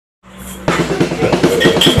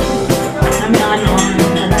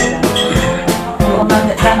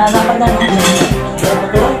Oh,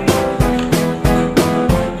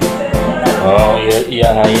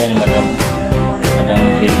 iyahayan madam. Madam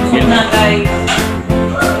Phil. Na guys.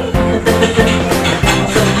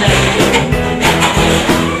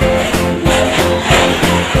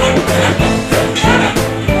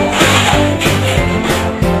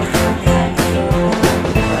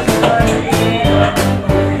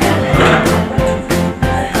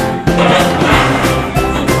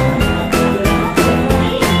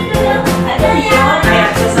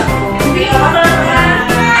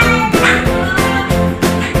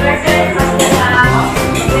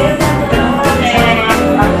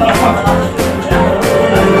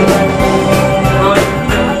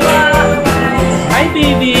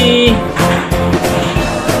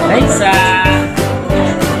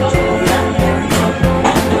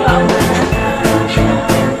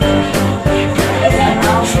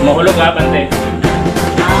 Mahulog ha, Bante?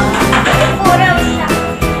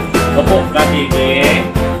 Opo, katige.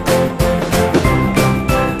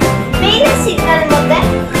 May signal mo ba?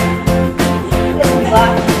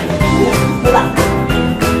 Wala.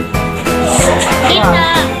 Kita.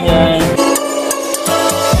 Yan.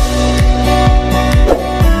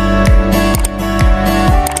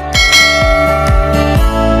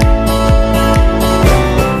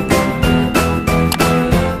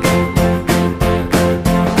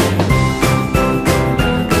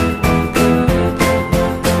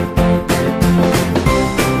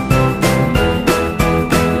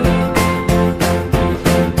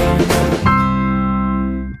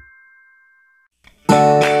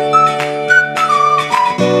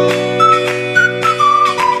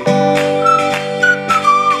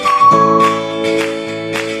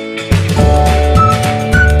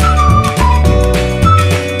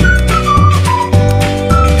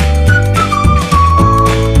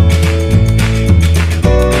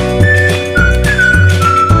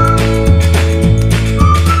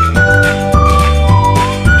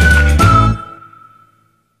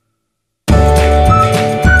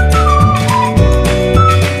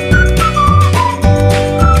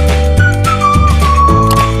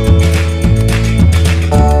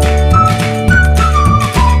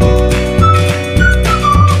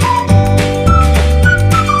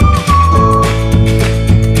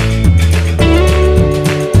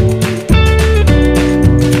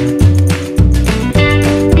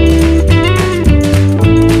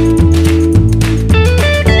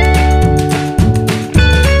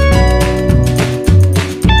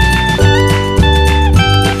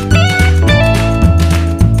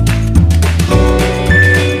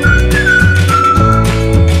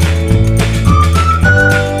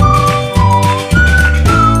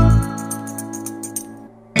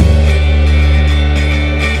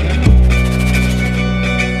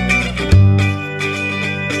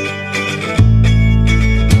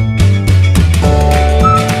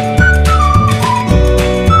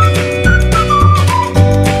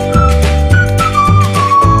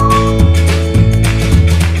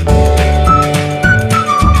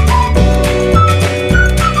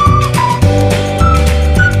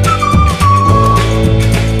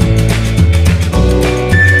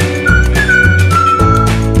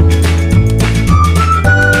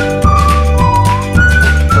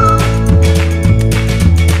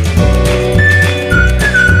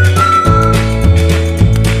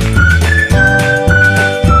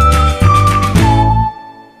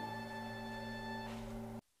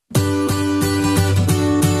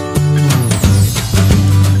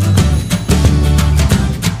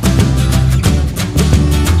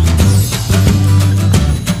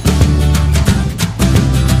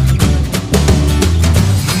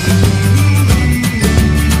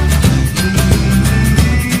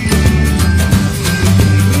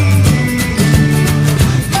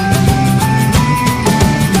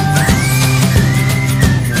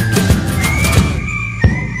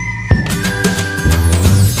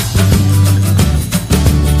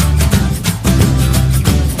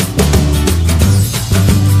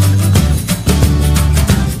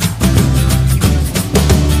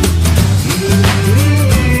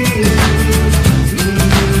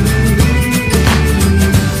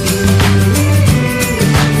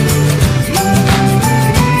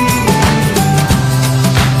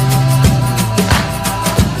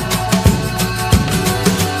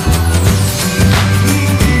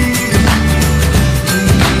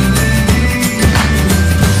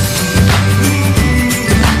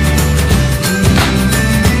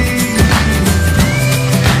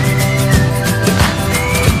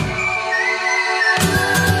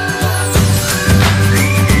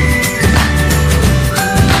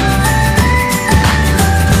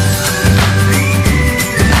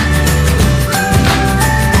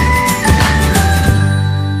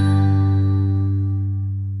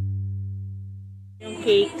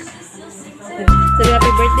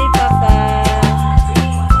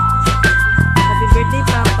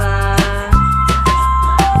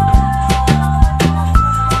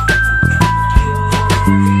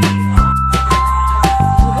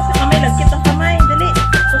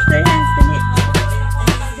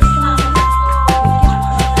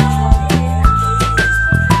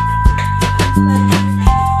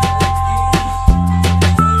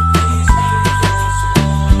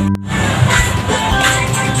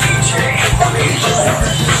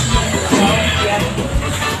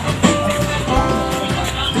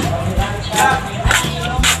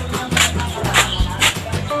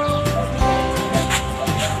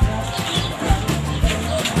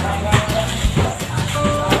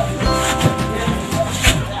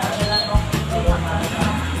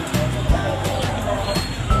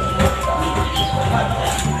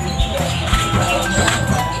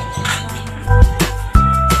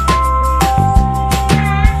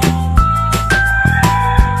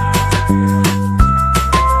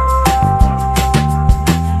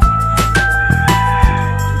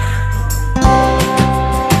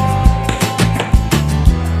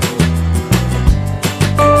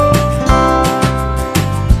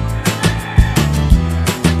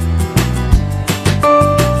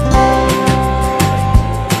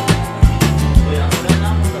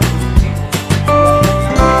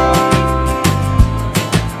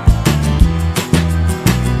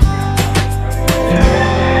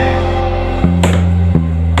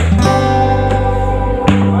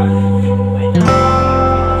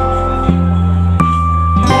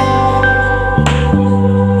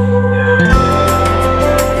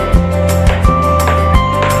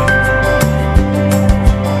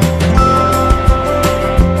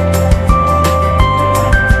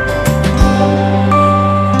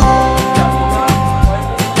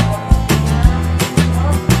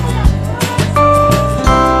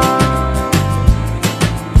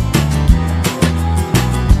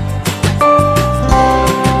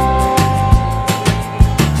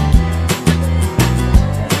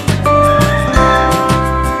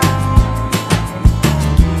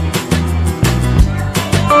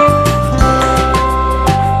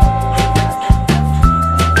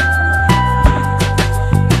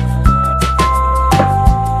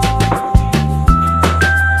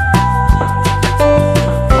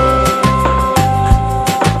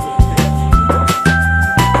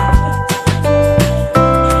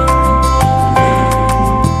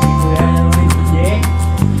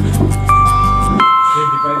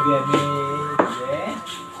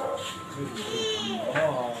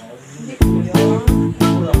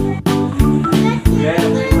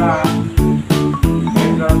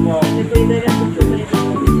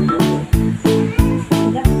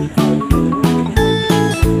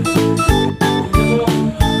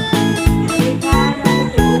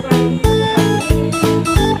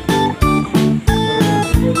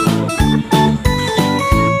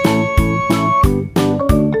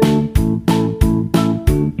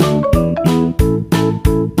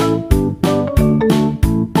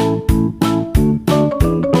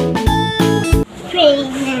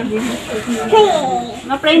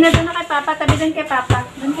 Ma-pray na doon na kay Papa. Tabi doon kay Papa.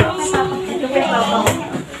 Doon kayo kay Papa. Dito kay Papa.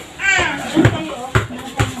 Doon kayo.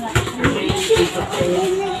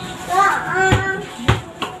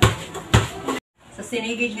 Sa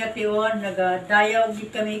sinigid nga tiyon, nagadayaw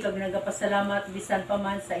gid kami kag nagapasalamat bisan pa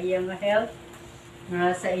man sa iyang health,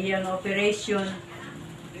 sa iyang operation.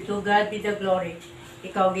 To God be the glory.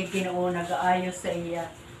 Ikaw gid Ginoo nagaayos sa iya.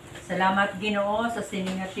 Salamat Ginoo sa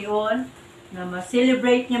siningation nga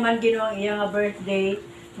ma-celebrate niya man Ginoo ang iyang birthday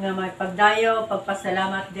nga may pagdayaw,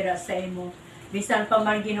 pagpasalamat dira sa imo. Bisan pa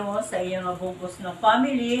man Ginoo sa iyang bugos nga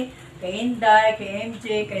family, kay Inday, kay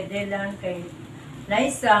MJ, kay Delan, kay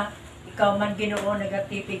Liza, ikaw man Ginoo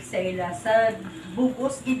nagatipig sa ila sa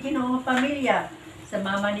bugos gid Ginoo nga pamilya, sa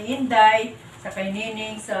mama ni Inday, sa kay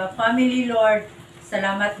Nining, sa family Lord.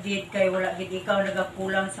 Salamat gid kay wala gid ikaw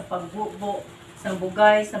nagakulang sa pagbubo, sa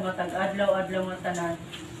bugay, sa matag adlaw-adlaw nga tanan.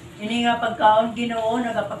 Ini nga pagkaon Ginoo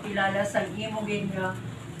nagapakilala sa imo gid nga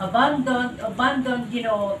abundant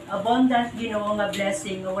Ginoo, abundant Ginoo nga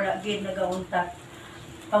blessing nga wala gid nagauntat.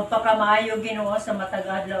 Pagpakamaayo Ginoo sa matag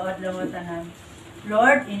adlaw-adlaw nga tanan.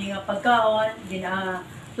 Lord, ini nga pagkaon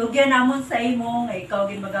tugyan namon sa imo nga ikaw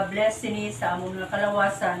gid maga-bless sini sa among nga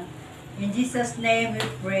kalawasan. In Jesus' name we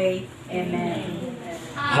pray. Amen.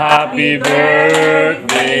 Happy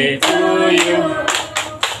birthday to you.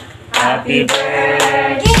 Happy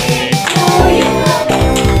birthday to you.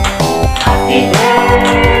 Happy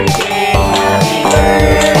birthday, happy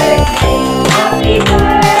birthday, happy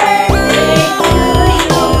birthday to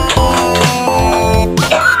you.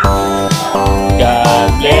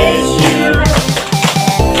 God bless you.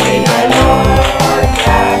 May the Lord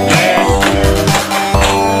God bless you.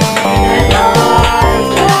 May the Lord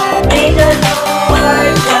God, may the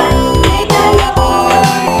Lord God, may the Lord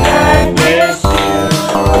God bless you.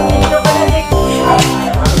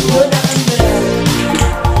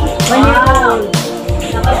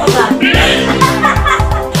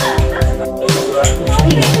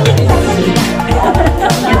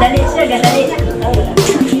 Gadali siya, gadali.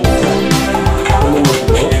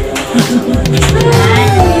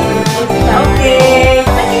 Okay.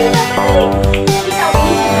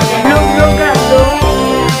 Blog ka, blog.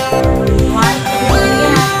 Happy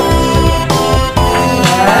birthday.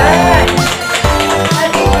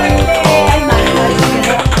 Ay,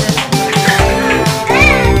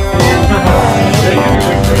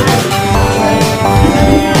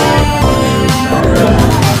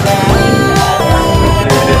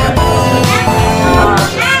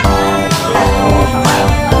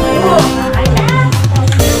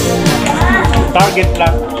 Target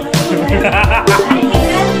lang.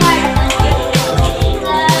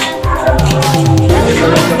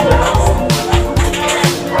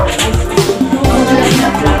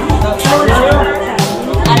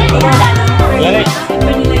 Lalay.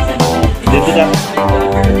 Dito lang.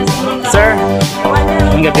 Sir,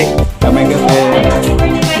 ang gabi. Kamay gabi.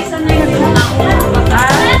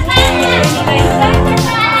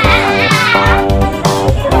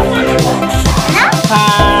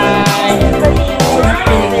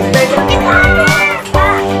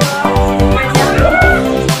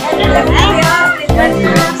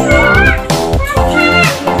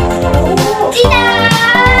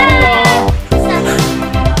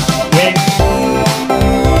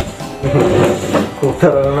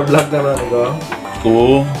 Tara na vlog naman ito.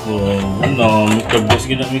 Oo. Ano, kabos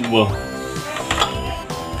ginamig mo.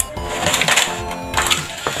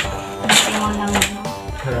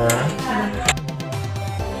 Ha?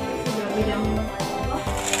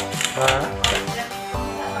 Ha?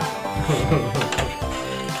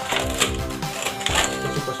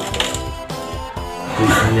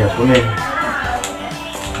 Iya, kunin.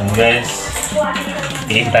 Guys,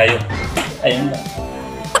 tingin tayo. Ayun na.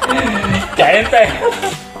 Kain tayo.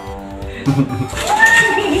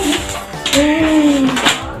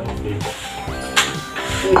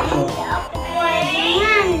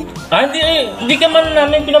 Hindi ka man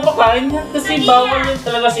namin pinapakain yan kasi bawal yun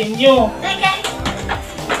talaga sa inyo.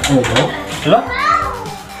 Diba?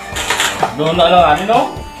 Doon na alanganin,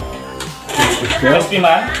 no? Crispy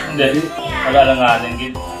man? Hindi. Wala alanganin,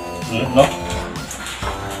 gid. No?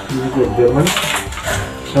 Hindi man.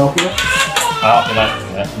 Okay na. Okay man.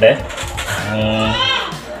 Hindi?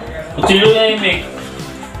 Kutsilyo na yung make.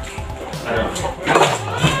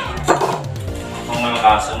 Ang mga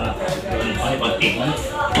kaso na. Ano yung pagtingan?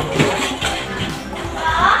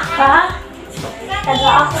 Pa? Taga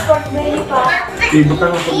ako pork belly pa.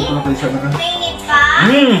 Ibutang ako dito na kayo sana ka. Mainit pa?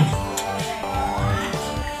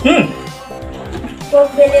 Pork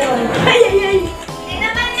belly roll. Ay, ay, ay. Hindi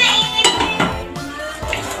naman mainit.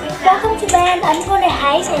 Welcome to Bayan. I'm gonna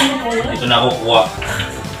hi sa inyo po. Ito na ako kuha.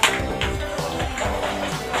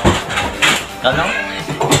 Ano?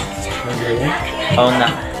 Oo na.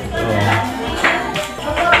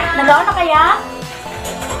 Nagawa na kaya?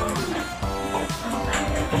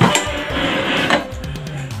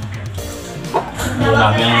 Doon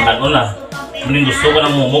namin ang ano na. Muling gusto ko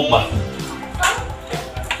ng mumok ba?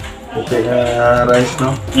 Okay na rice,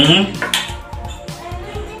 no?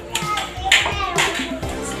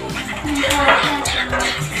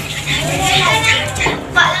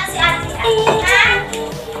 Paalam si ate.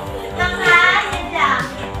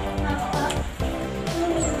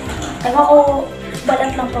 Taga ko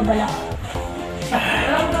balat lang pabalak.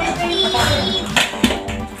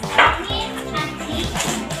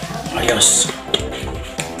 Ayos.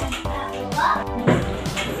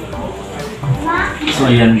 So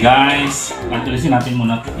ayan guys. Patulisin natin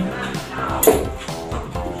muna ito.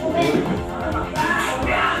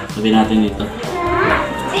 Sabihin natin dito.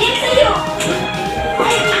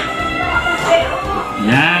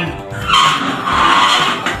 Yan.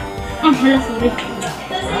 Hala, sorry.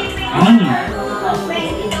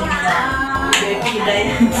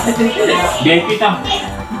 VIP tam.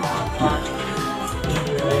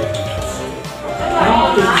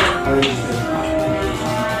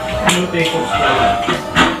 Ano take off?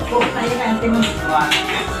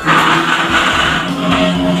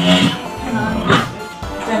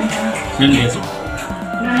 Yan guys.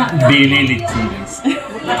 Dililit yun guys.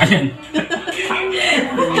 Ayan.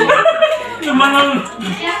 Naman ang...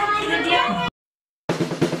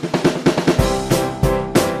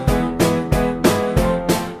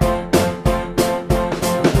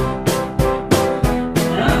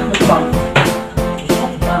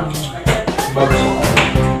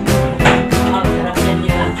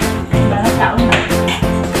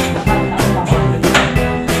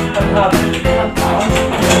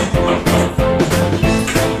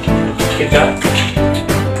 Kita?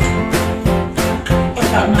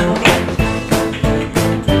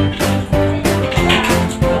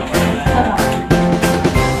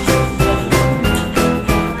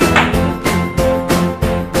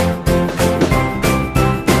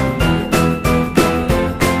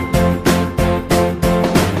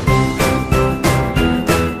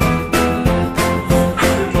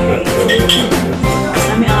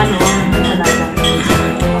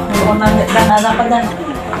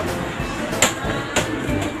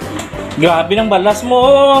 Grabe ng balas mo.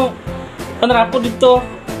 Panrapo dito.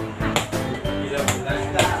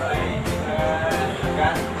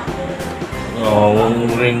 Oh,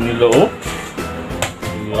 ring nila oh.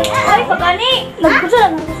 Ay, pagani! Nagpusa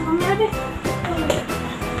lang ako sa camera deh.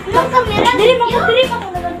 Ang camera? Dili mo.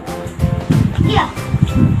 Iya.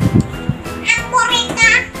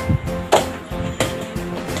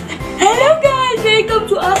 Hello guys! Welcome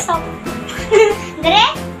to Asap.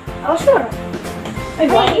 Dere? Oh, sure. Ay,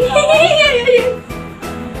 bye.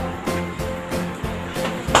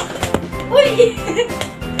 Uy!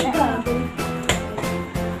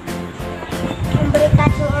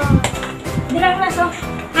 Dirang nasa.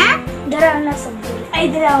 Ha? Dirang nasa. Ay,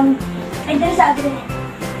 dirang. Ay, dirang sa agre.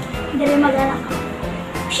 Dirang mag-anak.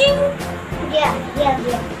 Pshing! Yeah.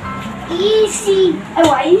 Easy. Ay,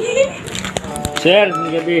 why? Sir, hindi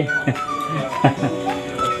gabi.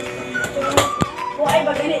 Why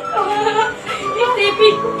ba ganit? Yung TV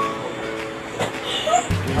ko.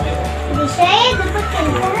 Hindi siya eh. Dapat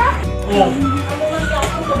kanila.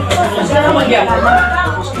 Saan naman yan? Wala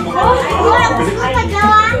ko sa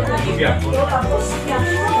paglawan.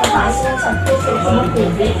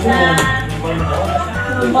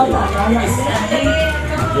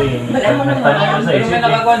 Pero may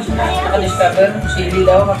nakagawa siya naka-discover, sili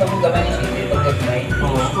daw, katapos gamay ni sili pag nag-night.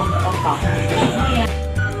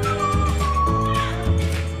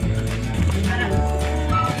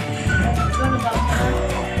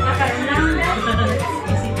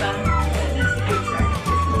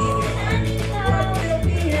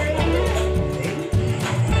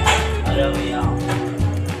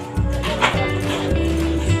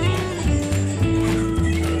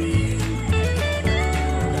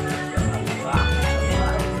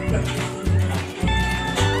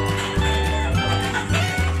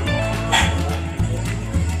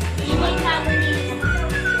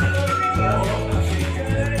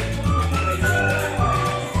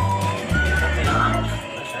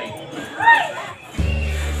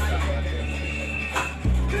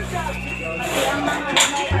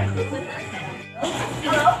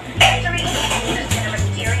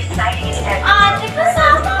 Ate,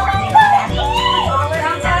 kasama ka ba?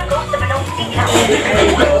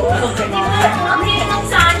 Ang hirap ng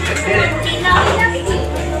saan.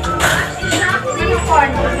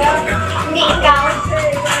 Unicorn.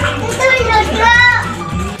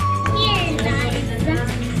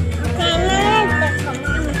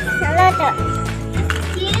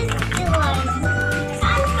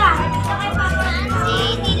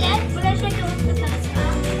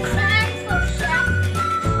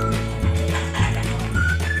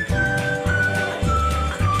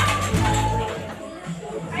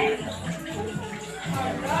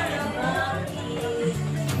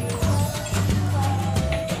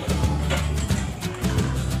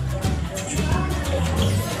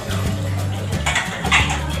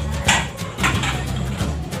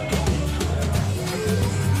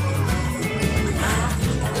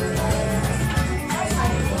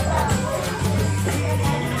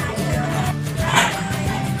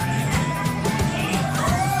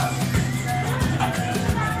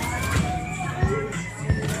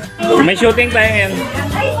 May shooting tayo ngayon.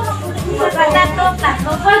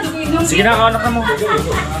 Sige na, anak mo.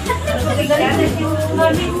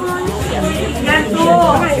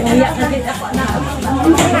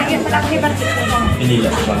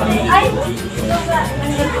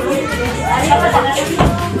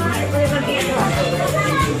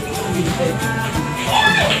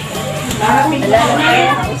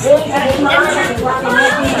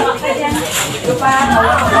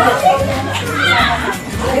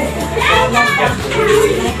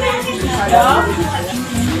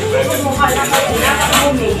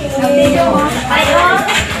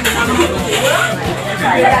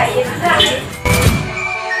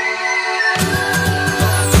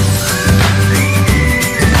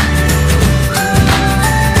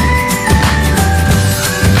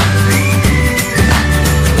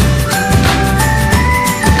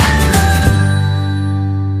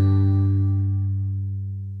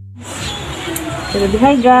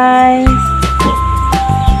 Hi guys!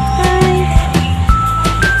 Hi!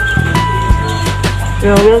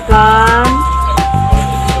 You're welcome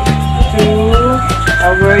to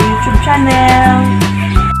our YouTube channel.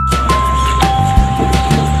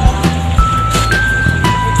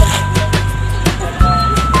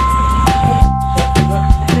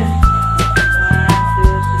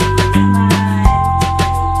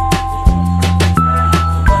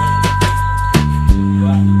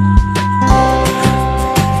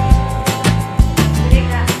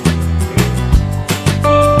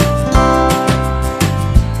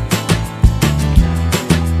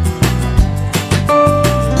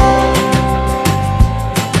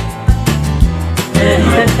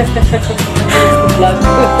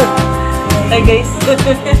 Hi guys.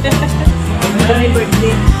 Happy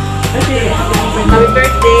birthday. Happy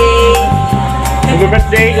birthday. Happy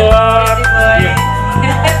birthday, God!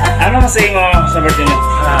 Ano masaya mo sa birthday mo?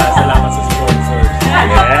 Salamat sa sponsor.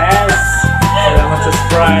 Yes! Salamat sa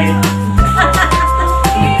Sprite.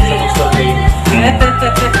 Sa gusto game.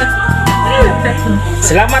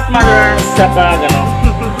 Salamat, Mother, sa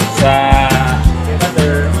sa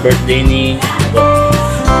birthday ni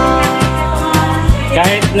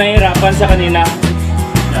kahit nahirapan sa kanina,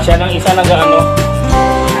 siya lang isa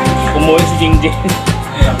umuwi si Jingjing.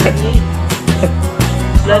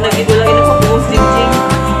 Wala nagiging na pag-uus Jingjing.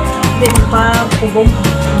 Hindi pa pugong.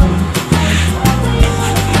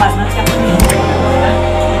 Paano siya?